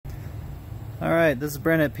Alright, this is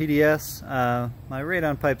Brent at PDS. My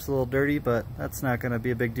radon pipe's a little dirty, but that's not going to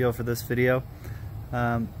be a big deal for this video.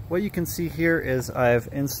 What you can see here is I've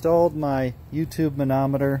installed my U Tube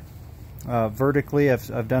Manometer vertically.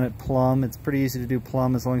 I've done it plumb. It's pretty easy to do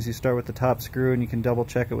plumb as long as you start with the top screw, and you can double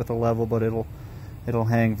check it with a level, but it'll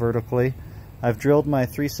hang vertically. I've drilled my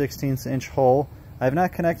 3/16 inch hole. I have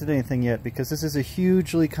not connected anything yet because this is a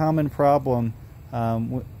hugely common problem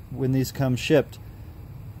when these come shipped.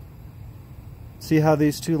 See how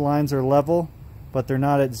these two lines are level, but they're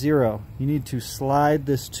not at zero. You need to slide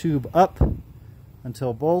this tube up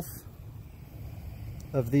until both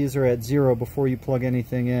of these are at zero before you plug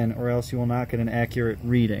anything in, or else you will not get an accurate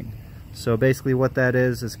reading. So basically what that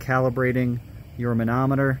is calibrating your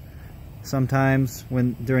manometer. Sometimes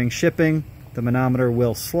during shipping, the manometer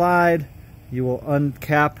will slide. You will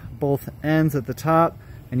uncap both ends at the top,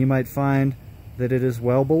 and you might find that it is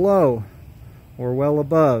well below or well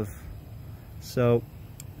above. So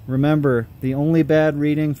remember, the only bad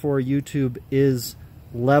reading for YouTube is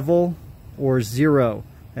level or zero.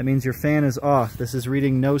 That means your fan is off. This is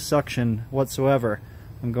reading no suction whatsoever.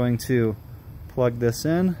 I'm going to plug this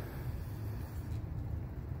in.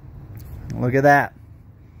 Look at that.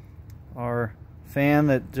 Our fan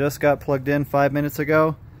that just got plugged in 5 minutes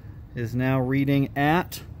ago is now reading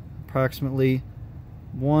at approximately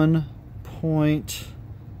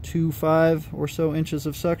 1.25 or so inches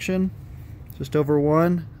of suction. Just over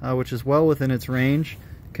 1, which is well within its range.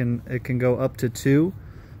 It can go up to 2,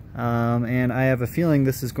 and I have a feeling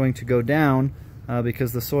this is going to go down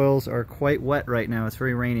because the soils are quite wet right now. It's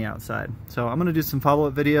very rainy outside. So I'm going to do some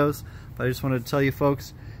follow-up videos, but I just wanted to tell you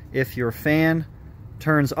folks, if your fan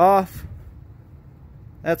turns off,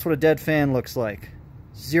 that's what a dead fan looks like.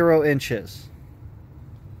 0 inches.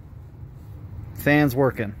 Fan's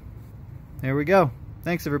working. There we go.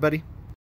 Thanks everybody.